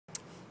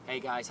Hey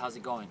guys, how's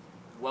it going?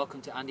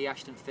 Welcome to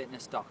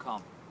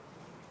AndyAshtonFitness.com.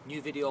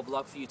 New video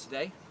blog for you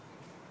today.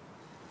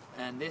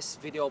 And this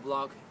video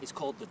blog is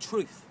called The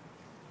Truth.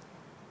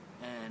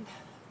 And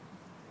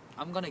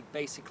I'm going to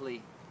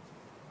basically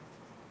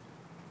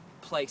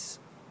place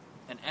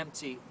and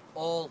empty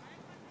all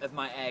of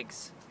my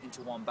eggs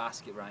into one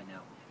basket right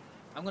now.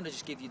 I'm going to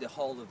just give you the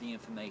whole of the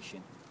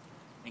information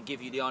and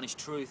give you the honest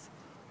truth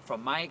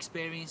from my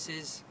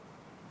experiences,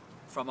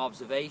 from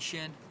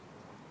observation,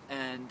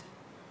 and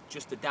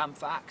just the damn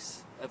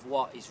facts of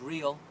what is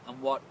real and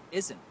what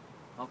isn't,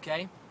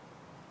 okay?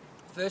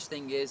 First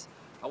thing is,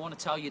 I want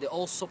to tell you that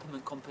all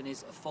supplement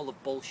companies are full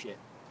of bullshit.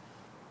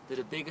 They're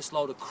the biggest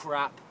load of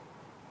crap.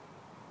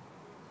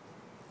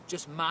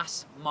 Just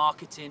mass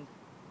marketing,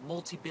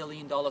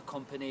 multi-billion-dollar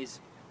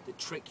companies that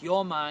trick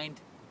your mind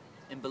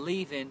in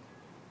believing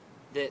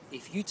that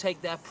if you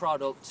take their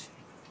product,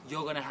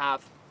 you're going to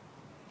have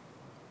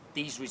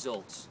these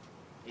results.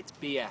 It's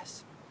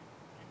BS.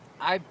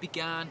 I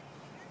began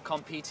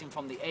competing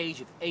from the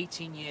age of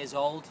 18 years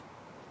old,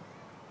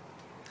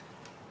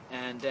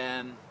 and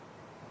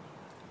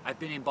I've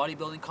been in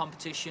bodybuilding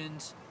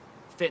competitions,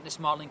 fitness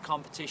modeling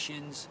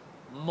competitions,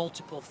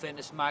 multiple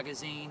fitness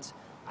magazines.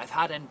 I've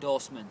had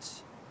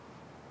endorsements.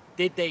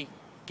 Did they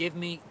give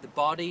me the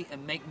body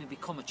and make me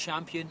become a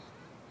champion?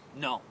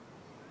 No.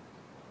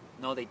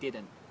 No, they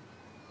didn't.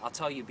 I'll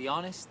tell you, be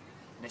honest,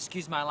 and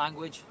excuse my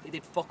language, they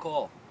did fuck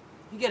all.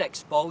 You get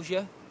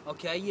exposure,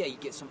 okay? Yeah, you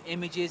get some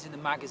images in the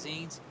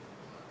magazines.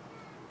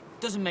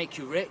 Doesn't make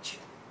you rich,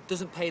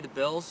 doesn't pay the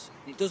bills,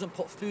 it doesn't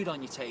put food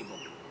on your table.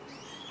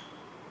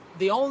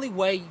 The only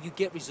way you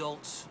get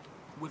results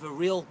with a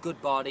real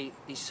good body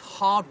is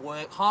hard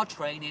work, hard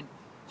training,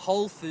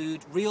 whole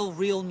food,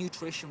 real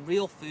nutrition,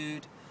 real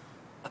food,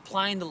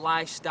 applying the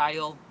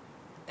lifestyle,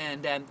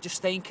 and just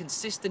staying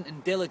consistent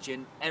and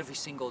diligent every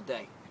single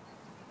day.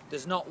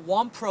 There's not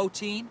one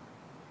protein,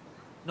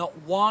 not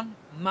one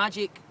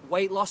magic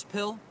weight loss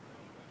pill,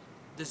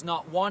 there's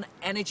not one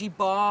energy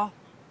bar,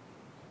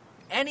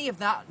 any of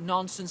that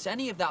nonsense,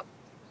 any of that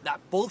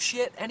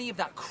bullshit, any of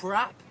that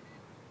crap.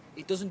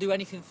 It doesn't do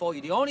anything for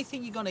you. The only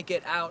thing you're going to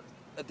get out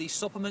of these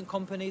supplement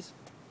companies,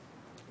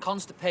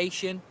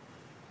 constipation,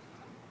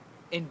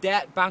 in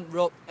debt,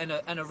 bankrupt, and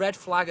a red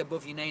flag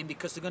above your name,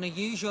 because they're going to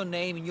use your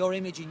name and your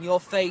image and your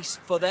face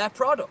for their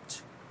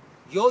product.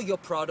 You're your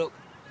product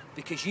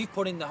because you've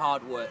put in the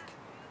hard work.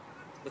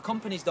 The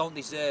companies don't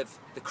deserve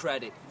the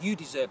credit. You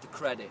deserve the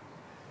credit.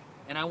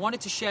 And I wanted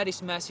to share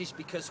this message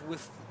because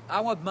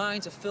our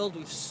minds are filled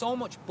with so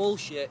much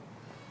bullshit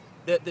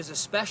that there's a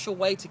special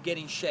way to get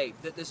in shape,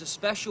 that there's a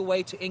special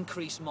way to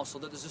increase muscle,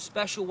 that there's a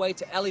special way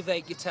to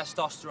elevate your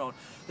testosterone,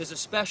 there's a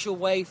special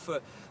way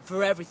for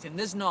everything.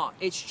 There's not.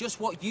 It's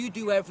just what you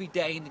do every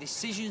day and the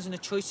decisions and the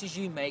choices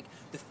you make,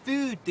 the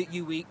food that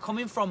you eat,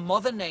 coming from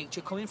Mother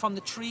Nature, coming from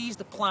the trees,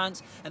 the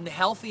plants, and the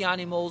healthy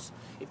animals.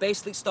 It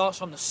basically starts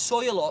from the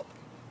soil up,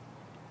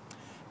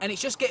 and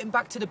it's just getting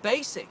back to the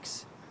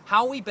basics.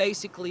 How we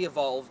basically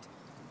evolved,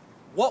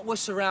 what we're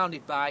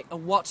surrounded by,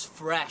 and what's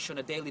fresh on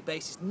a daily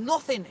basis.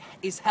 Nothing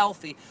is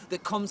healthy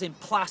that comes in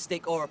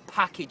plastic or a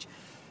package,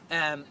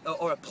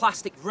 or a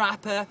plastic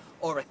wrapper,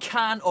 or a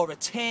can, or a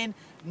tin.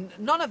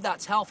 None of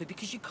that's healthy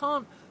because you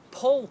can't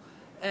pull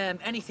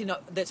anything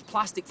that's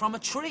plastic from a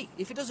tree.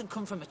 If it doesn't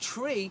come from a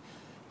tree,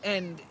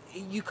 and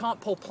you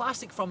can't pull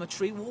plastic from a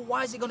tree, well,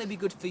 why is it going to be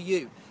good for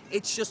you?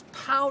 It's just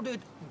powdered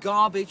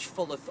garbage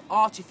full of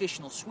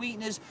artificial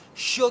sweeteners,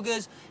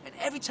 sugars, and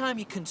every time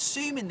you're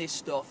consuming this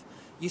stuff,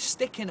 you're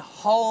sticking a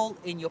hole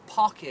in your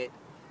pocket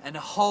and a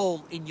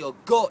hole in your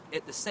gut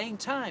at the same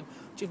time,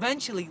 which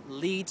eventually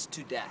leads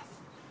to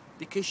death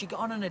because you get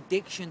on an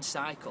addiction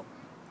cycle,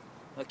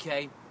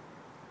 okay?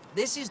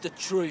 This is the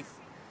truth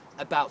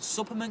about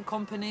supplement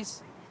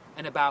companies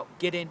and about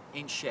getting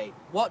in shape.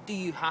 What do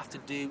you have to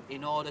do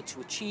in order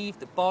to achieve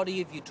the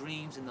body of your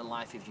dreams and the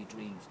life of your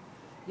dreams?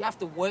 You have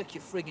to work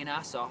your friggin'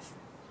 ass off.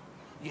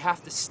 You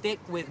have to stick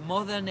with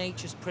Mother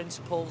Nature's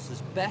principles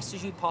as best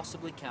as you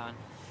possibly can.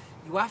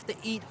 You have to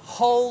eat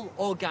whole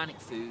organic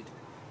food.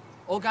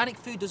 Organic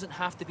food doesn't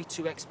have to be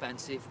too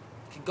expensive.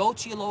 You can go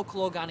to your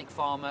local organic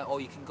farmer,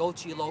 or you can go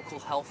to your local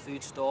health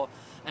food store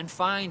and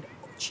find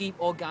cheap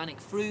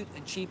organic fruit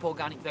and cheap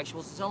organic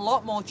vegetables. It's a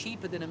lot more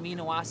cheaper than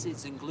amino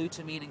acids and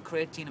glutamine and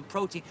creatine and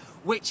protein,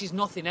 which is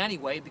nothing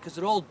anyway because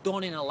they're all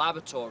done in a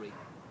laboratory.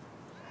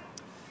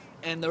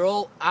 And they're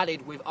all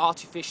added with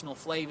artificial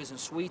flavors and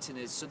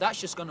sweeteners, so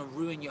that's just going to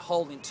ruin your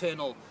whole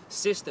internal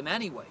system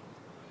anyway.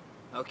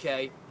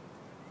 Okay?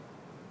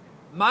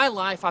 My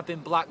life, I've been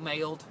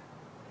blackmailed,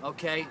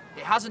 okay?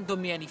 It hasn't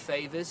done me any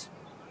favors.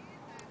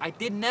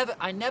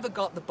 I never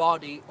got the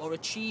body or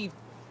achieved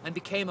and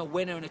became a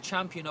winner and a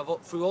champion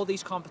through all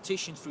these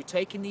competitions, through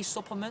taking these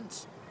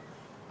supplements.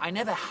 I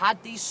never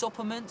had these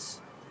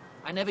supplements.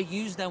 I never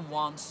used them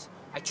once.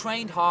 I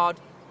trained hard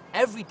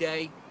every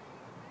day.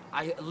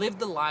 I lived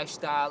the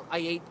lifestyle. I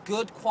ate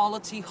good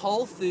quality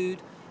whole food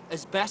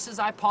as best as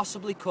I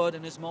possibly could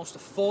and as most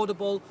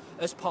affordable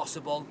as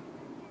possible.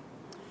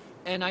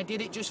 And I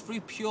did it just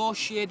through pure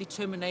sheer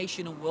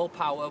determination and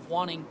willpower of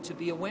wanting to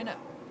be a winner.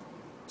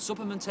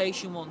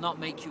 Supplementation will not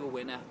make you a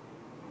winner.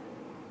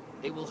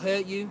 It will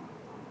hurt you.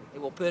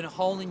 It will burn a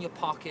hole in your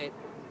pocket.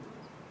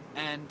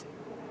 And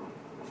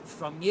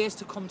from years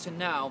to come to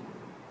now,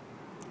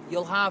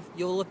 you'll have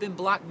been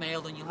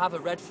blackmailed and you'll have a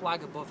red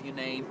flag above your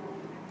name,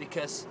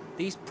 because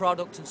these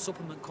product and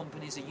supplement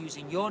companies are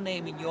using your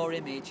name and your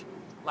image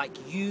like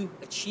you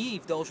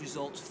achieved those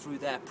results through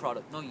their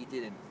product. No, you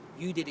didn't.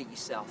 You did it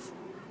yourself.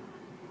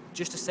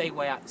 Just the same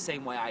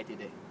way I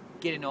did it.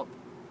 Getting up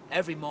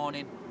every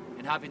morning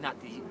and having that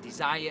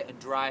desire and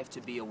drive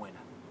to be a winner.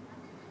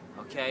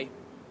 Okay?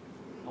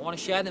 I want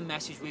to share the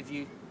message with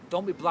you.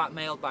 Don't be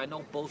blackmailed by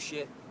no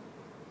bullshit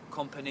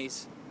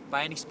companies,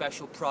 by any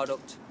special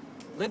product.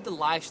 Live the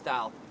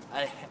lifestyle,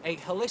 a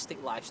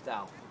holistic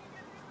lifestyle.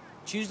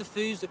 Choose the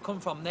foods that come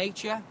from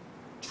nature.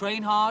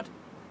 Train hard,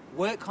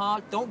 work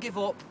hard, don't give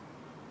up,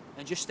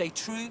 and just stay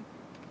true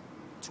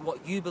to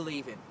what you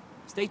believe in.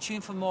 Stay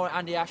tuned for more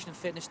at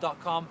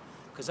AndyAshtonFitness.com,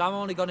 because I'm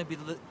only going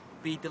to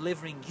be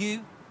delivering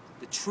you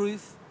the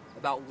truth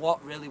about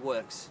what really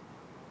works.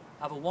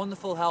 Have a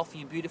wonderful,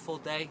 healthy, and beautiful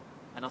day,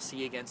 and I'll see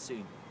you again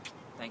soon.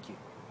 Thank you.